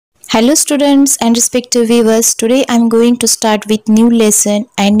Hello students and respective viewers. Today I am going to start with new lesson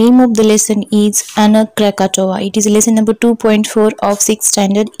and name of the lesson is Anak Krakatoa. It is lesson number 2.4 of 6th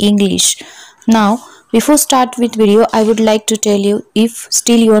standard English. Now before start with video I would like to tell you, if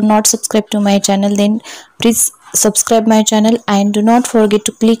still you are not subscribed to my channel, then please subscribe my channel and do not forget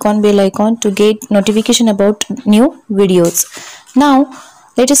to click on bell icon to get notification about new videos. Now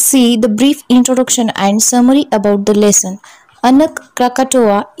let us see the brief introduction and summary about the lesson. Anak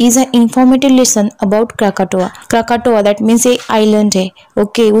Krakatoa is an informative lesson about Krakatoa. Krakatoa that means एक island है.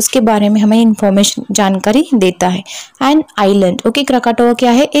 Okay उसके बारे में हमें information जानकारी देता है. And island. Okay Krakatoa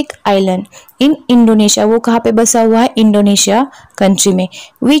क्या है? एक आइलैंड इन इंडोनेशिया. वो कहाँ पे बसा हुआ है? इंडोनेशिया कंट्री में.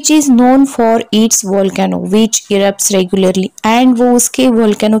 Which is known for its volcano which इरप्ट्स regularly. And वो उसके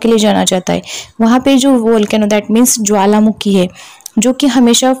वोल्केनो के लिए जाना जाता है. वहाँ पे जो वोल्केनो दैट मीन्स ज्वालामुखी है जो कि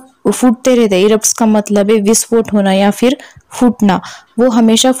हमेशा फूटते रहते हैं. इरप्ट्स का मतलब है विस्फोट होना या फिर फूटना. वो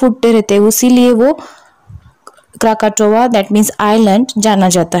हमेशा फूटते रहते हैं, उसीलिए वो क्राकाटोआ दैट मीन्स आइलैंड जाना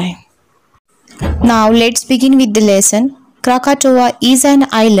जाता है. Now let's begin with the lesson. Krakatoa is an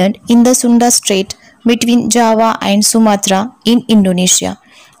island in the सुंडा straight between Java and Sumatra in Indonesia.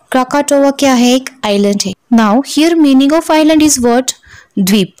 Krakatoa क्या है? एक आइलैंड है. Now here meaning of island is what?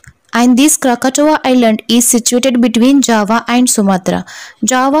 द्वीप. And this Krakatoa island is situated between Java and Sumatra.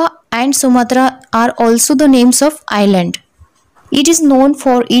 Java and Sumatra are also the names of island. It is known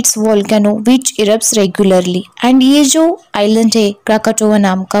for its volcano which erupts regularly. And ये जो island है Krakatoa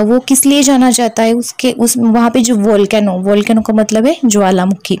नाम का, वो किस लिए जाना जाता है? उस वहाँ पे जो volcano का मतलब है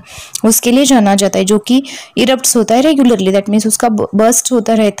ज्वालामुखी, उसके लिए जाना जाता है जो कि erupts होता है regularly. That means उसका burst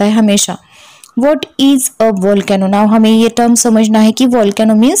होता रहता है हमेशा. What is a volcano? Now हमें ये टर्म समझना है कि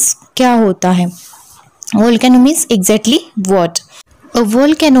volcano means क्या होता है. Volcano means exactly what? A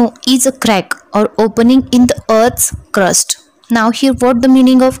volcano is a crack or opening in the earth's crust. Now here what the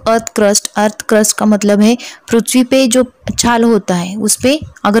meaning of earth crust? Earth crust का मतलब है पृथ्वी पे जो छाल होता है उस पे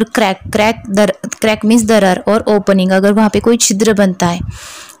अगर crack means दरार और opening अगर वहाँ पे कोई छिद्र बनता है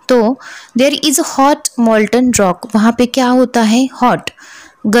तो there is a hot molten rock. वहाँ पे क्या होता है? hot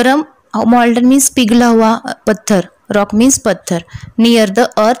गरम. मोल्टन मीन्स पिघला हुआ पत्थर. रॉक मीन्स पत्थर. Near the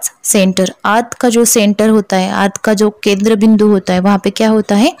earth centre. अर्थ का जो सेंटर होता है, अर्थ का जो केंद्र बिंदु होता है, वहाँ पे क्या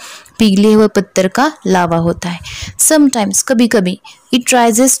होता है? पिघले हुए पत्थर का लावा होता है. समटाइम्स कभी कभी it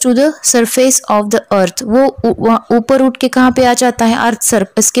rises to the surface of the earth. वो ऊपर उठ के कहाँ पे आ जाता है? अर्थ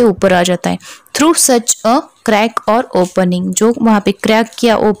सरफेस के ऊपर आ जाता है. थ्रू सच अ क्रैक और ओपनिंग. जो वहाँ पे क्रैक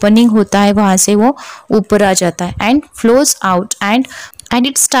या ओपनिंग होता है वहाँ से वो ऊपर आ जाता है. And flows out and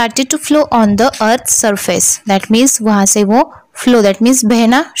it started to flow on the earth's surface. That means वहाँ से वो flow that means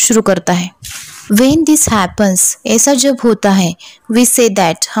बहना शुरू करता है. When this happens, ऐसा जब होता है, we say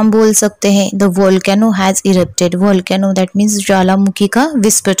that हम बोल सकते हैं the volcano has erupted. Volcano that means ज्वालामुखी का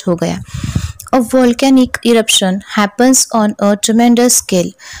विस्फोट हो गया. A volcanic eruption happens on a tremendous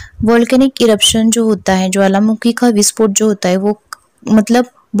scale. Volcanic eruption जो होता है, ज्वालामुखी का विस्फोट जो होता है वो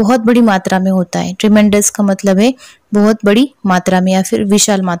मतलब बहुत बड़ी मात्रा में होता है. ट्रिमेंडस का मतलब है बहुत बड़ी मात्रा में या फिर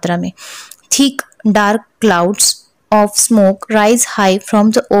विशाल मात्रा में. Thick dark clouds of smoke rise high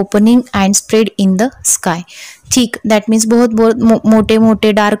from the opening and spread in the sky. Thick that means बहुत मोटे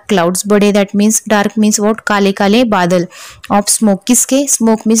मोटे. डार्क क्लाउड्स बड़े. That means dark means what? काले काले बादल. ऑफ स्मोक किसके?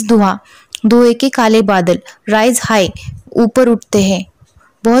 स्मोक मीन्स धुआं. धुएं के काले बादल. राइज हाई ऊपर उठते हैं,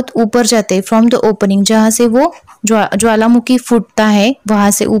 बहुत ऊपर जाते हैं. फ्रॉम द ओपनिंग जहाँ से वो ज्वालामुखी फूटता है वहाँ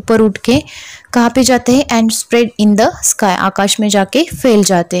से ऊपर उठ के कहाँ पे जाते हैं? And spread in the sky आकाश में जाके फैल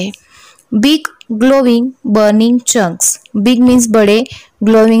जाते हैं. Big glowing burning chunks. Big means बड़े,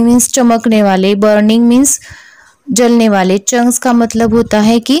 ग्लोइंग मीन्स चमकने वाले, बर्निंग मीन्स जलने वाले. चंक्स का मतलब होता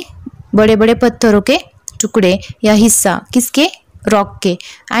है कि बड़े बड़े पत्थरों के टुकड़े या हिस्सा. किसके? रॉक के.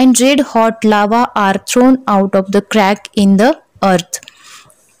 And red hot lava are thrown out of the crack in the earth.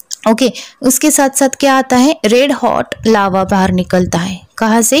 Okay उसके साथ साथ क्या आता है? रेड हॉट लावा बाहर निकलता है.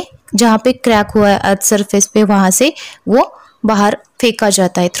 कहाँ से? जहाँ पे क्रैक हुआ है अर्थ सरफेस पे वहाँ से वो बाहर फेंका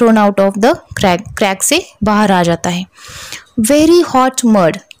जाता है. Thrown out of the crack से बाहर आ जाता है. वेरी हॉट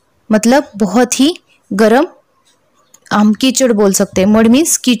मड मतलब बहुत ही गर्म. हम कीचड़ बोल सकते हैं. मड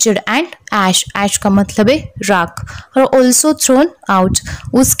मीन्स कीचड़. एंड ऐश का मतलब है राख. और ऑल्सो थ्रोन आउट.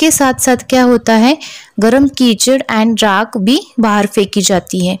 उसके साथ साथ क्या होता है? गर्म कीचड़ एंड राख भी बाहर फेंकी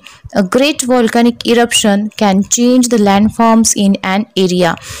जाती है. A great volcanic eruption can change the landforms in an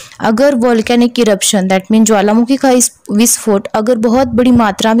area. अगर वॉल्केनिक इरप्शन दैट मीन ज्वालामुखी का विस्फोट अगर बहुत बड़ी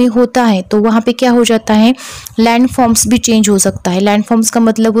मात्रा में होता है तो वहाँ पे क्या हो जाता है? लैंडफॉर्म्स भी चेंज हो सकता है. लैंडफॉर्म्स का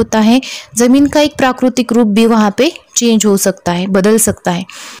मतलब होता है जमीन का एक प्राकृतिक रूप भी वहाँ पे चेंज हो सकता है, बदल सकता है.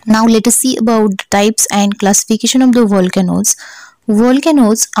 Now let us see about the types and classification of the volcanoes.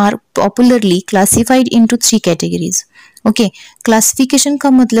 Volcanoes are popularly classified into three categories. Okay, classification का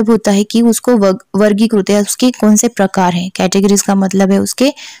मतलब होता है कि उसको वर्गीकृत है, उसके कौन से प्रकार हैं. कैटेगरीज का मतलब है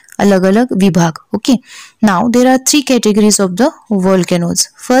उसके अलग अलग विभाग. Okay, now there are three categories of the volcanoes.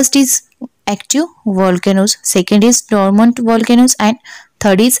 First is active volcanoes, second is dormant volcanoes, and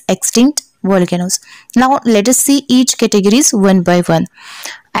third is extinct volcanoes. Now let us see each categories one by one.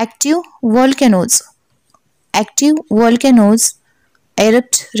 Active volcanoes. Active volcanoes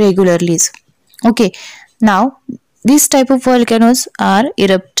erupt regularly. Okay, now this type of volcanoes are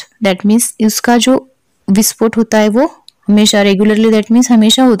erupt, that means इसका जो विस्फोट होता है वो हमेशा regularly, that means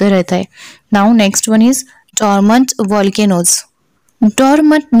हमेशा होता रहता है. Now next one is dormant volcanoes.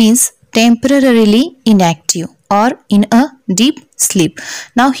 Dormant means temporarily inactive or in a deep sleep.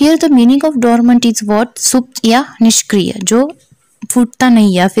 Now here the meaning of dormant is what? सुप्त या निष्क्रिय, जो फूटता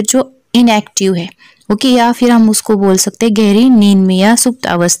नहीं या फिर जो इनएक्टिव है. ओके, या फिर हम उसको बोल सकते हैं गहरी नींद में या सुप्त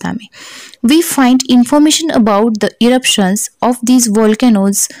अवस्था में. We find information about the eruptions of these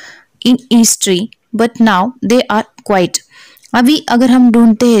volcanoes in history, but now they are quiet. अभी अगर हम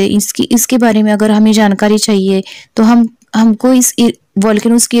ढूंढते हैं इसके बारे में, अगर हमें जानकारी चाहिए तो हमको इस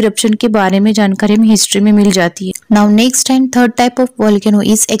वोल्केनोज की इरप्शन के बारे में जानकारी हमें हिस्ट्री में मिल जाती है. Now next and third type of volcano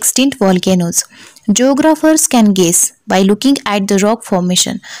is extinct volcanoes. Geographers can guess by looking at the rock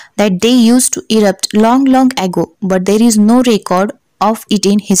formation that they used to erupt long ago, but there is no record of it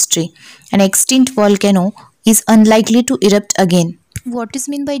in history. An extinct volcano is unlikely to erupt again. What is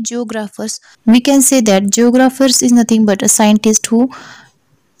meant by geographers? We can say that geographers is nothing but a scientist who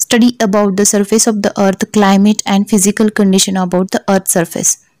study about the surface of the earth, climate and physical condition about the earth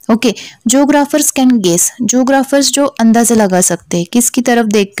surface. Okay, geographers can guess. Geographers जो अंदाजा लगा सकते हैं किसकी तरफ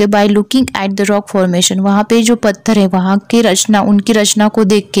देख के? By looking at the rock formation. वहाँ पे जो पत्थर है वहाँ की रचना, उनकी रचना को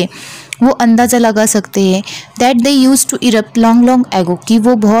देख के वो अंदाजा लगा सकते हैं that they use to erupt long ago, कि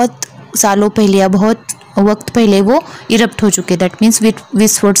वो बहुत सालों पहले या बहुत वक्त पहले वो इरप्ट हो चुके, दैट मीन्स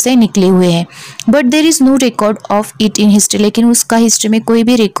विस्फोट से निकले हुए हैं. But there is no record of it in history, लेकिन उसका हिस्ट्री में कोई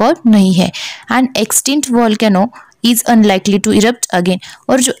भी रिकॉर्ड नहीं है. And extinct volcano is unlikely to erupt again.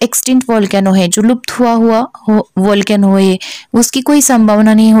 और जो एक्सटिंक्ट वोल्केनो है, जो लुप्त हुआ वोल्केनो है, उसकी कोई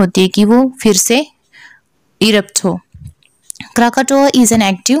संभावना नहीं होती कि वो फिर से इरप्ट हो. Krakatoa is an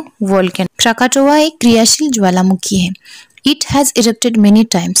active volcano. Krakatoa एक क्रियाशील ज्वालामुखी है. It has erupted many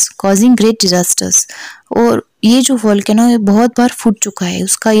times causing great disasters. और ये जो वोल्केनो है बहुत बार फूट चुका है,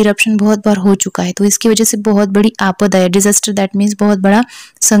 उसका इरप्शन बहुत बार हो चुका है, तो इसकी वजह से बहुत बड़ी आपदा है. डिजास्टर दैट मीन्स बहुत बड़ा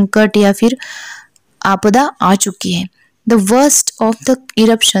संकट या फिर आपदा आ चुकी है. The worst of the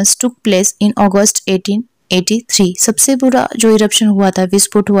eruptions took place in अगस्त 1883. सबसे बुरा जो इरप्शन हुआ था,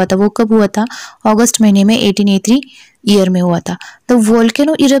 विस्फोट हुआ था, वो कब हुआ था? अगस्त महीने में 1883 ईयर में हुआ था. The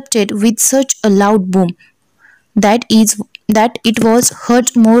volcano erupted with such a loud boom that it was heard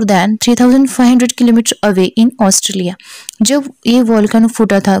more than 3,500 kilometre away in Australia. जब ये वोल्केनो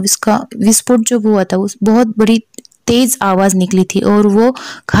फूटा था, इसका विस्फोट जब हुआ था, उस बहुत बड़ी तेज आवाज निकली थी और वो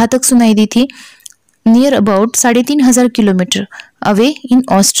घातक सुनाई दी थी near about 3,500 kilometre away in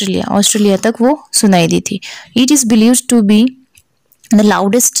Australia तक वो सुनाई दी थी. It is believed to be the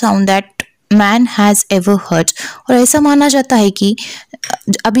loudest sound that man has ever heard. और ऐसा माना जाता है कि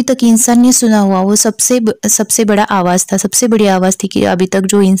अभी तक इंसान ने सुना हुआ वो सबसे बड़ा आवाज था, सबसे बड़ी आवाज थी कि अभी तक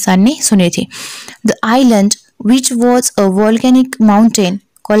जो इंसान ने सुनी थी. The island which was a volcanic mountain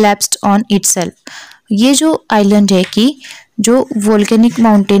collapsed on itself. ये जो आइलैंड है कि जो वोल्केनिक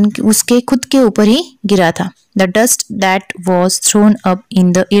माउंटेन उसके खुद के ऊपर ही गिरा था. The dust that was throne up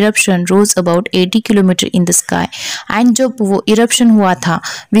in the eruption rose about 80 kilometre in the sky. And जब वो इरप्शन हुआ था,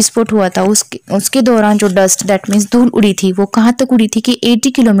 विस्फोट हुआ था, उसके दौरान जो डस्ट दैट मीन्स धूल उड़ी थी, वो कहाँ तक उड़ी थी कि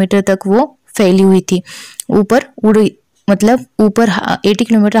 80 किलोमीटर तक वो फैली हुई थी, ऊपर उड़ी, मतलब ऊपर 80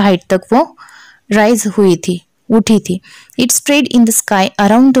 किलोमीटर हाइट तक वो राइज हुई थी, उठी थी. It spread in the sky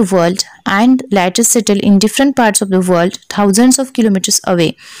around the world and later settle in different parts of the world thousands of kilometres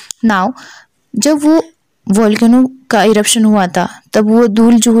away. Now जब वो वोल्केनो का इरप्शन हुआ था, तब वो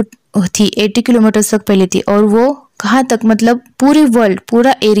धूल जो थी 80 किलोमीटर तक फैली थी, और वो कहाँ तक, मतलब पूरे वर्ल्ड,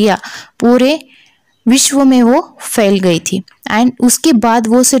 पूरा एरिया, पूरे विश्व में वो फैल गई थी. एंड उसके बाद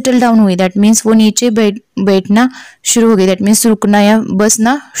वो सेटल डाउन हुई, दैट मीन्स वो नीचे बैठना शुरू हो गई, दैट मीन्स रुकना या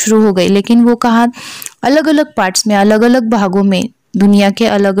बसना शुरू हो गई. लेकिन वो कहाँ, अलग अलग पार्ट्स में, अलग अलग भागों में, दुनिया के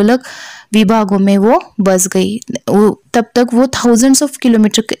अलग अलग विभागों में वो बस गई. तब तक वो थाउजेंड्स ऑफ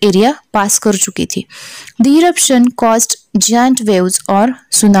किलोमीटर का एरिया पास कर चुकी थी. The eruption caused giant waves और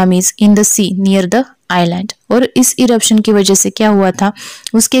tsunamis in the C near the island. और इस इरप्शन की वजह से क्या हुआ था,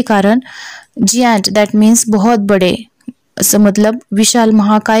 उसके कारण जायंट दैट मीन्स बहुत बड़े, मतलब विशाल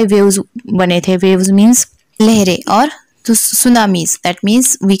महाकाय वेव्स बने थे. वेव्स मीन्स लहरें, और tsunamis. That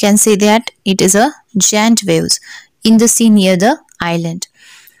means we can say that it is a giant waves in the sea near the island.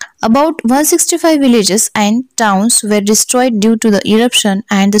 About 165 villages and towns were destroyed due to the eruption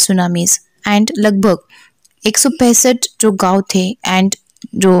and the tsunamis, and लगभग 165 जो गांव थे and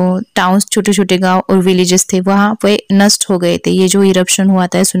जो towns छोटे छोटे गांव और villages थे वहाँ पे नष्ट हो गए थे। ये जो इरप्शन हुआ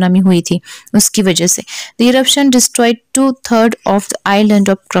था, सुनामी हुई थी, उसकी वजह से the eruption destroyed 2/3 of the island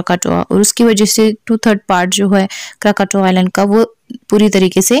of Krakatoa, और उसकी वजह से 2/3 पार्ट जो है क्राकाटोआ आइलैंड का वो पूरी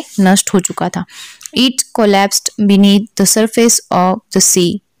तरीके से नष्ट हो चुका था। It collapsed beneath the surface of the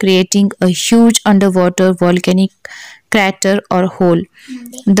C creating a huge underwater volcanic crater or hole.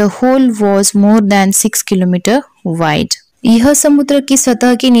 The hole was more than 6 kilometers wide. यह समुद्र की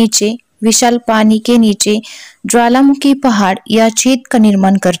सतह के नीचे विशाल पानी के नीचे ज्वालामुखी पहाड़ या छेद का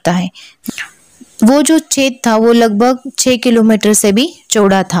निर्माण करता है। वो जो छेद था वो लगभग 6 किलोमीटर से भी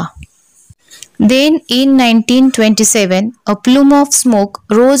चौड़ा था। Then in 1927 a plume of smoke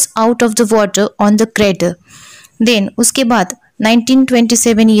rose out of the water on the crater. Then उसके बाद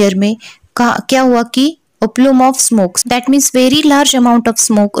 1927 ईयर में क्या हुआ कि a plume of smoke, that means very large amount of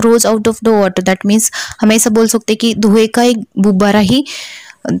smoke rose out of the water. that means हम ऐसा बोल सकते कि धुएं का एक गुब्बारा ही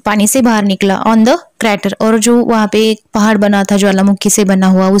पानी से बाहर निकला ऑन द क्रैटर, और जो वहाँ पे एक पहाड़ बना था ज्वालामुखी से बना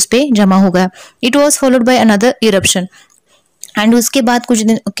हुआ उस पे जमा हो गया। It was followed by another eruption, and उसके बाद कुछ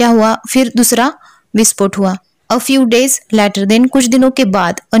दिन क्या हुआ, फिर दूसरा विस्फोट हुआ। A few days later, then कुछ दिनों के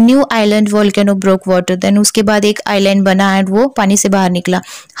बाद a new island volcano broke water. then उसके बाद एक आइलैंड बना एंड वो पानी से बाहर निकला।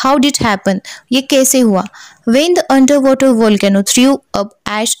 How did it happen? ये कैसे हुआ? When the underwater volcano threw up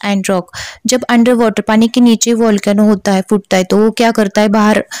ash and rock. जब underwater पानी के नीचे volcano होता है, फूटता है, तो वो क्या करता है,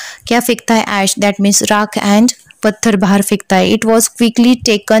 बाहर क्या फेंकता है, ash, that means राख एंड पत्थर बाहर फेंकता है। It was quickly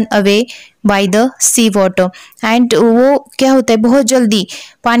taken away by the C water, and वो क्या होता है, बहुत जल्दी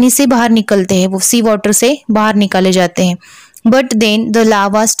पानी से बाहर निकलते हैं, वो सी वाटर से बाहर निकाले जाते हैं। But then the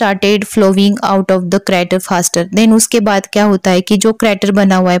lava started flowing out of the crater faster. Then उसके बाद क्या होता है कि जो क्रैटर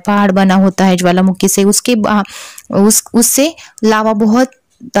बना हुआ है, पहाड़ बना होता है ज्वालामुखी से, उससे लावा बहुत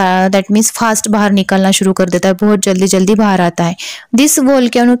दैट मीन्स फास्ट बाहर निकलना शुरू कर देता है, बहुत जल्दी जल्दी बाहर आता है। This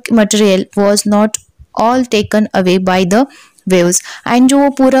volcanic material was not all taken away by the waves, and जो वो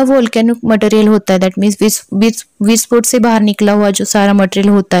पूरा वोल्केनिक मटेरियल होता है, दैट मीन्स विस्फोट से बाहर निकला हुआ जो सारा मटेरियल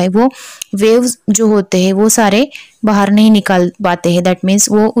होता है, वो वेव्स जो होते हैं वो सारे बाहर नहीं निकाल पाते हैं, दैट मीन्स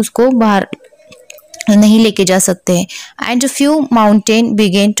वो उसको बाहर नहीं लेके जा सकते हैं। And few mountain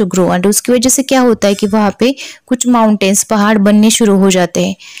begin to grow, and उसकी वजह से क्या होता है कि वहाँ पे कुछ माउंटेन्स पहाड़ बनने शुरू हो जाते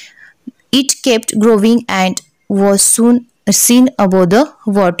हैं। It kept growing and was soon scene above the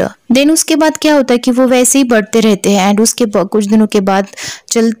water. Then उसके बाद क्या होता है कि वो वैसे ही बढ़ते रहते हैं, एंड उसके कुछ दिनों के बाद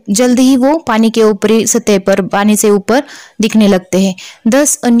जल्द ही वो पानी के ऊपरी सतह पर पानी से ऊपर दिखने लगते हैं।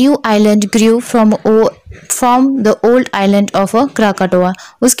 दस a new island grew from the old island of a Krakatoa.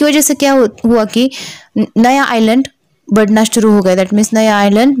 उसकी वजह से क्या हुआ कि नया आइलैंड बढ़ना शुरू हो गया, दैट मीन्स नया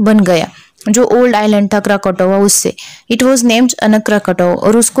आइलैंड बन गया जो ओल्ड आइलैंड था क्राकाटोआ उससे। इट वॉज नेम्ड अनक क्राकाटोआ,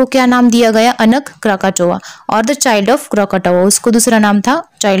 और उसको क्या नाम दिया गया, अनक क्राकाटोआ, और द चाइल्ड ऑफ क्राकाटोआ, उसको दूसरा नाम था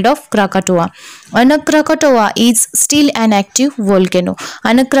child of Krakatoa. अनक Krakatoa is still an active volcano.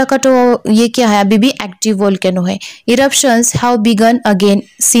 अनक Krakatoa ये क्या है, अभी भी एक्टिव वोल्केनो है। Eruptions have begun again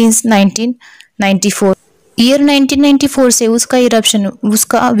since 1994। Year 1994 से उसका इरप्शन,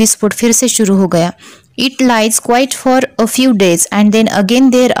 उसका विस्फोट फिर से शुरू हो गया। It lies quiet for a few days and then again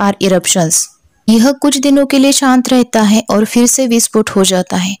there are eruptions. यह कुछ दिनों के लिए शांत रहता है और फिर से विस्फोट हो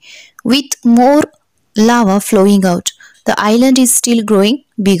जाता है। With more lava flowing out, the island is still growing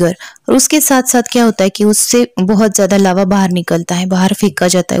bigger. और उसके साथ साथ क्या होता है कि उससे बहुत ज़्यादा लावा बाहर निकलता है, बाहर फेंका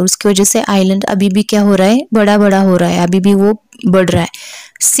जाता है, उसकी वजह से आइलैंड अभी भी क्या हो रहा है, बड़ा बड़ा हो रहा है, अभी भी वो बढ़ रहा है।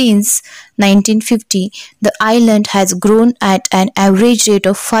 Since 1950, the island has grown at an average rate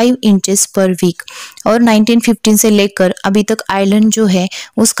of 5 inches per week. और 1915 से लेकर अभी तक आइलैंड जो है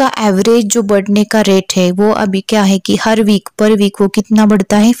उसका एवरेज जो बढ़ने का रेट है वो अभी क्या है कि हर वीक पर वीक वो कितना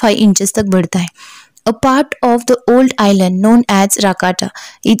बढ़ता है, 5 इंचेस तक बढ़ता है। A part of the old island known as Rakata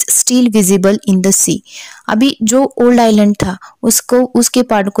is still visible in the sea. अभी जो ओल्ड आइलैंड था उसको, उसके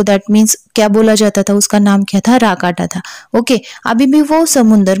पार्ट को दैट मीन्स क्या बोला जाता था, उसका नाम क्या था, राकाटा था। ओके, अभी भी वो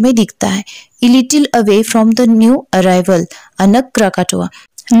समुद्र में दिखता है। A little away from the new arrival, अनक Krakatoa.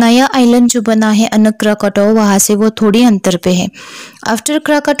 नया आइलैंड जो बना है अनक क्राकाटोआ, वहाँ से वो थोड़ी अंतर पे है। आफ्टर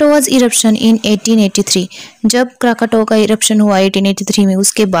क्राकाटोआज इरप्शन इन 1883, जब क्राकाटोआ का इरप्शन हुआ 1883 में,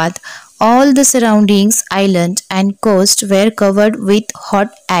 उसके बाद all the surroundings island and coast were covered with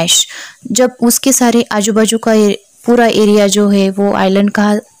hot ash. जब उसके सारे आजू बाजू का पूरा एरिया जो है वो आइलैंड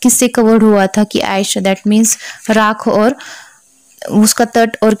का किससे कवर्ड हुआ था कि ऐश, दैट मीन्स राख, और उसका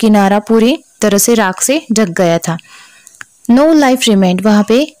तट और किनारा पूरी तरह से राख से ढक गया था। नो लाइफ रिमेंड, वहाँ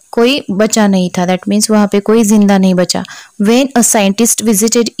पे कोई बचा नहीं था, दैट मीन्स वहाँ पे कोई जिंदा नहीं बचा। When a scientist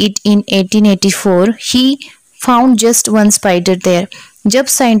visited it in 1884 he found just one spider there. जब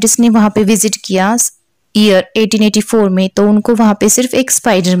साइंटिस्ट ने वहाँ पे विजिट किया ईयर 1884 में, तो उनको वहाँ पे सिर्फ एक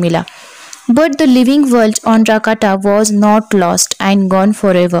स्पाइडर मिला। But the living world on राकाटा was not lost and gone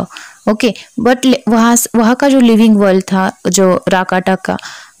for ever. Okay, but वहाँ का जो लिविंग वर्ल्ड था, जो राकाटा का,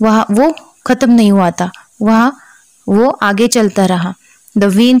 वहाँ वो खत्म नहीं हुआ था, वहाँ वो आगे चलता रहा। The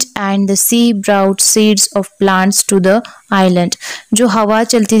wind and the sea brought seeds of plants to the island। जो हवा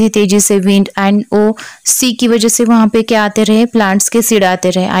चलती थी तेजी से, विंड एंड वो सी की वजह से वहाँ पे क्या आते रहे, प्लांट्स के सीड आते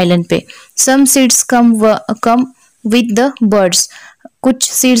रहे आइलैंड पे। Some seeds come with the birds। कुछ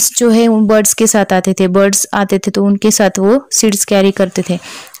सीड्स जो है उन बर्ड्स के साथ आते थे, बर्ड्स आते थे तो उनके साथ वो सीड्स कैरी करते थे।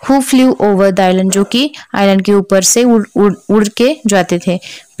 Who flew over the island, जो कि आइलैंड के ऊपर से उड़ के जाते थे।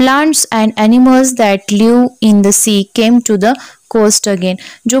 Plants and animals that live in the sea came to the coast again।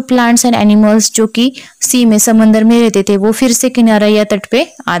 जो प्लांट्स एंड एनिमल्स जो कि सी में, समंदर में रहते थे, वो फिर से किनारा या तट पे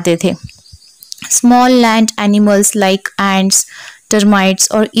आते थे। Small land animals like ants, termites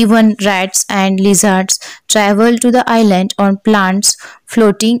or even rats and lizards travel to the island on plants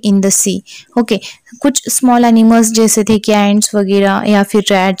floating in the sea। Okay, कुछ स्मॉल एनिमल्स जैसे थे कि एंट्स वगैरह या फिर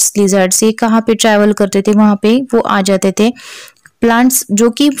रैट्स, लिजर्ड्स, ये कहाँ पे ट्रैवल करते थे, वहाँ पे वो आ जाते थे। प्लांट्स जो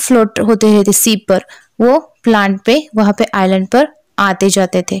कि फ्लोट होते रहते सी पर, वो प्लांट पे वहाँ पे आइलैंड पर आते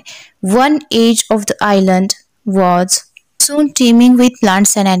जाते थे। One as of the island was soon teeming with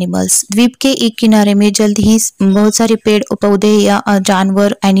plants and animals। द्वीप के एक किनारे में जल्द ही बहुत सारे पेड़ पौधे या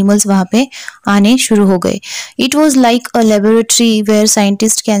जानवर, एनिमल्स वहाँ पे आने शुरू हो गए। It was like a laboratory where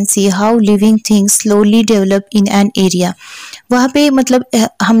scientists can see how living things slowly develop in an area। वहाँ पे मतलब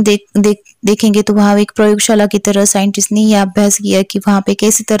हम देखेंगे तो वहाँ एक प्रयोगशाला की तरह साइंटिस्ट ने यह अभ्यास किया कि वहाँ पे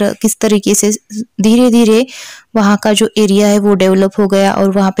किस तरीके से धीरे धीरे वहाँ का जो एरिया है वो डेवलप हो गया,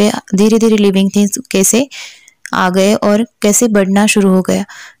 और वहाँ पे धीरे धीरे लिविंग थिंग्स कैसे आ गए और कैसे बढ़ना शुरू हो गया।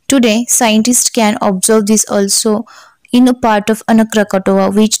 Today scientist can observe this also in a part of अनक Krakatoa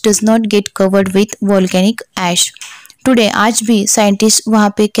which does not get covered with volcanic ash. Today, आज भी साइंटिस्ट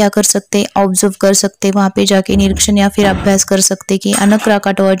वहाँ पे क्या कर सकते, ऑब्जर्व कर सकते, वहाँ पे जाके निरीक्षण या फिर अभ्यास कर सकते कि अनक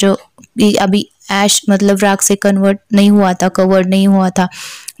क्राकाटोआ जो अभी ऐश मतलब राख से कन्वर्ट नहीं हुआ था, कवर्ड नहीं हुआ था,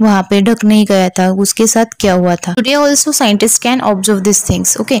 वहाँ पे ढक नहीं गया था, उसके साथ क्या हुआ था। Today also scientist can observe this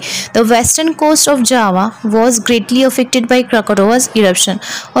things. Okay, the western coast of Java was greatly affected by क्राकाटोवाज eruption.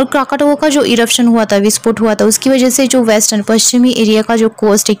 और क्राकाटोवा का जो इरप्शन हुआ था, विस्फोट हुआ था, उसकी वजह से जो वेस्टर्न पश्चिमी एरिया का जो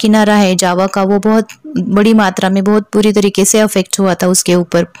कोस्ट है, किनारा है जावा का, वो बहुत बड़ी मात्रा में, बहुत बुरी तरीके से अफेक्ट हुआ था, उसके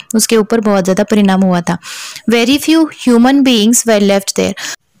ऊपर बहुत ज्यादा परिणाम हुआ था। Very few human beings were left there.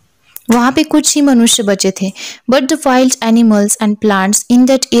 वहाँ पे कुछ ही मनुष्य बचे थे। But the wild animals and plants in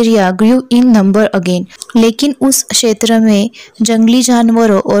that area Guru in number again. लेकिन उस क्षेत्र में जंगली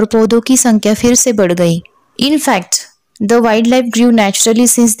जानवरों और पौधों की संख्या फिर से बढ़ गई। In fact the wild life Guru naturally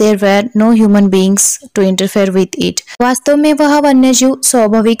since there where no human beings to interfere with it. वास्तव में वह वन्यजीव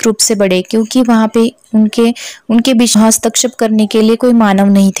स्वाभाविक रूप से बढ़े, क्योंकि वहाँ पे उनके बीच हस्तक्षेप करने के लिए कोई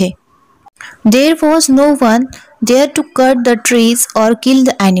मानव नहीं थे। There was no one there to cut the trees or kill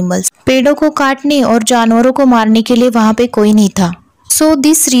the animals। पेड़ों को काटने और जानवरों को मारने के लिए वहाँ पे कोई नहीं था। So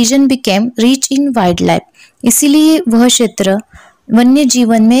this region became rich in wildlife। इसीलिए वह क्षेत्र वन्य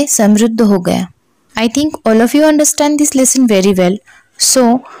जीवन में समृद्ध हो गया। I think all of you understand this lesson very well। So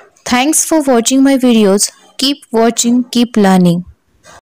thanks for watching my videos। Keep watching, keep learning।